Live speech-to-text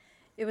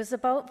It was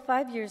about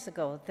 5 years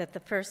ago that the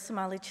first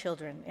Somali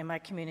children in my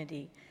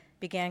community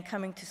began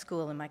coming to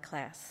school in my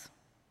class.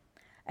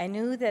 I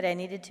knew that I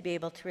needed to be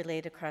able to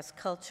relate across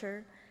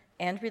culture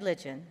and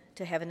religion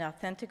to have an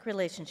authentic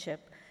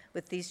relationship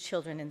with these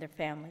children and their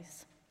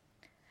families.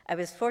 I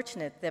was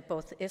fortunate that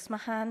both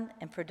Ismahan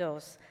and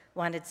Firdos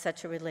wanted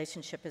such a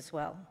relationship as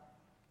well.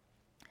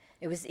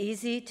 It was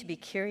easy to be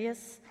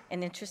curious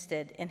and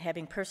interested in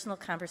having personal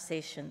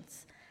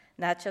conversations,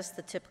 not just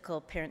the typical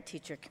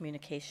parent-teacher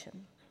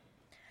communication.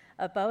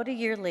 About a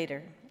year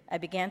later, I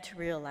began to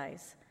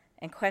realize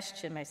and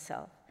question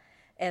myself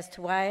as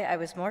to why I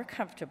was more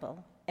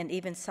comfortable and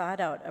even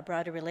sought out a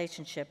broader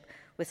relationship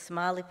with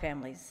Somali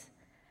families,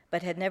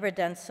 but had never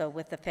done so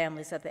with the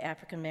families of the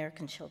African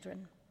American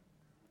children.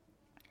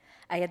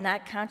 I had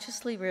not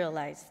consciously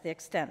realized the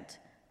extent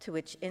to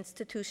which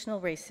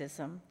institutional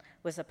racism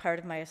was a part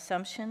of my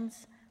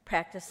assumptions,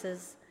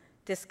 practices,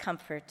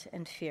 discomfort,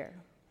 and fear.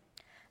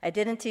 I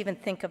didn't even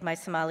think of my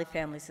Somali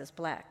families as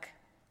Black.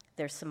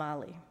 They're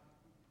Somali.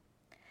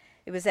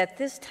 It was at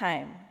this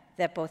time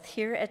that both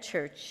here at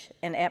church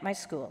and at my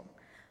school,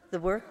 the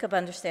work of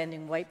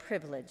understanding white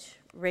privilege,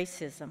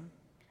 racism,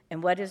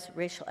 and what is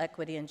racial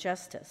equity and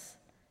justice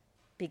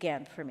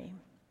began for me.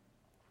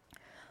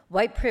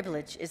 White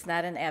privilege is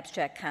not an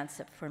abstract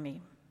concept for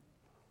me.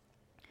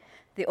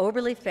 The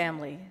Oberle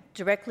family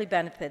directly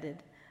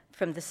benefited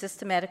from the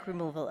systematic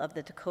removal of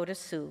the Dakota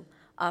Sioux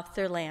off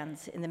their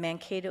lands in the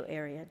Mankato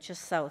area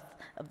just south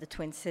of the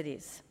Twin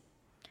Cities.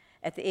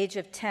 At the age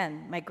of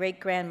 10, my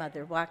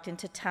great-grandmother walked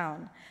into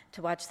town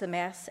to watch the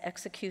mass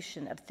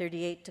execution of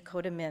 38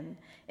 Dakota men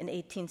in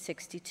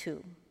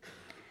 1862.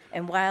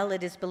 And while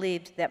it is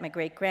believed that my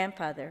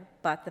great-grandfather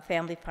bought the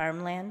family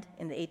farmland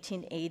in the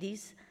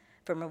 1880s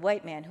from a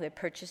white man who had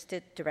purchased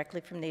it directly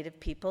from Native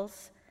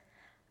peoples,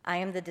 I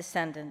am the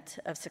descendant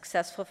of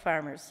successful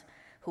farmers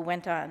who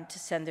went on to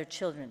send their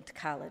children to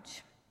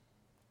college.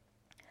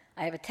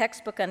 I have a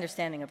textbook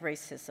understanding of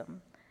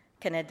racism,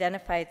 can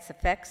identify its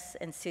effects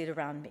and see it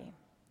around me.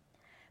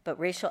 But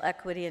racial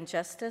equity and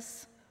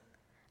justice,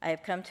 I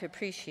have come to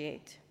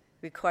appreciate,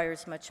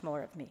 requires much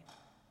more of me.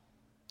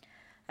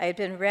 I have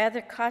been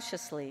rather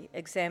cautiously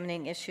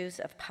examining issues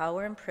of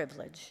power and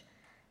privilege,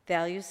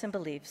 values and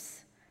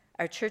beliefs,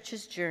 our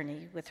church's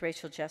journey with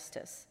racial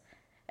justice,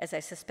 as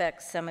I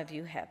suspect some of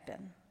you have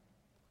been.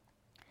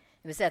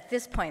 It was at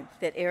this point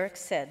that Eric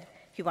said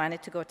he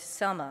wanted to go to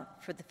Selma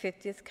for the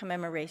 50th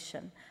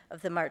commemoration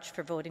of the March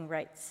for Voting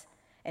Rights,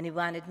 and he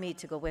wanted me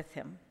to go with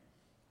him.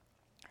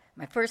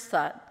 My first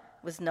thought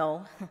was,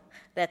 no,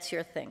 that's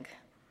your thing.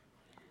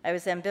 I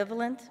was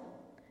ambivalent,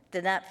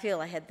 did not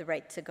feel I had the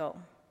right to go.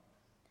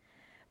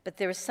 But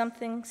there was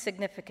something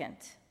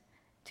significant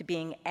to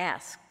being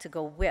asked to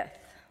go with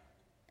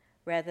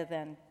rather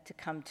than to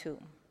come to.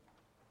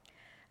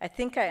 I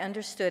think I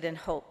understood and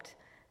hoped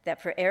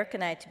that for Eric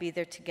and I to be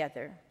there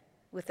together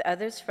with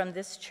others from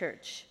this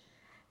church,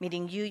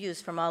 meeting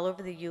UUs from all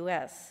over the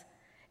US,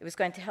 it was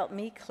going to help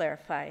me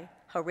clarify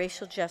how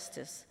racial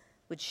justice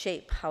would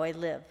shape how I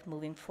live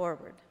moving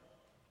forward.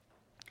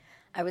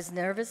 I was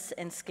nervous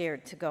and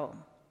scared to go.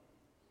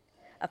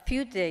 A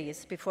few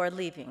days before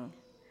leaving,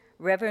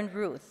 Reverend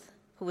Ruth,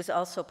 who was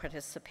also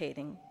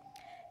participating,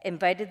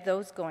 invited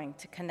those going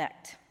to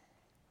connect.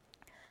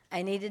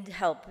 I needed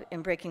help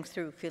in breaking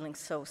through feeling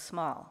so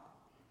small.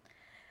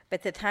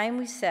 But the time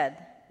we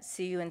said,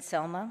 "See you in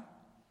Selma,"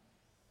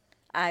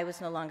 I was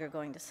no longer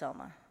going to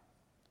Selma,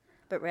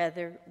 but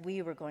rather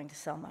we were going to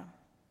Selma.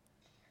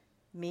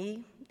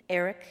 Me,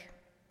 Eric,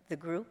 the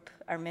group,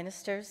 our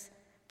ministers,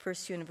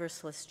 First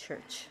Universalist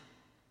Church.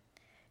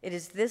 It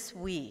is this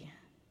we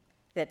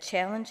that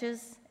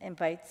challenges,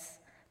 invites,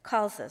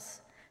 calls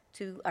us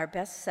to our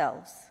best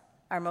selves,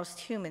 our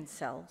most human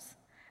selves,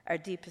 our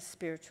deepest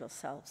spiritual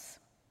selves.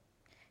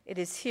 It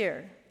is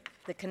here,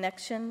 the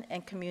connection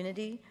and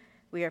community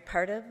we are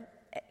part of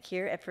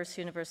here at First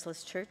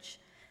Universalist Church,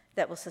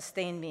 that will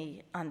sustain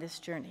me on this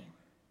journey.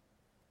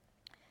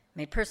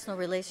 May personal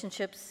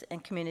relationships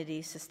and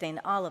community sustain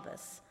all of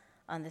us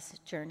on this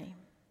journey.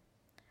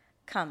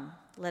 Come,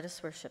 let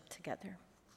us worship together.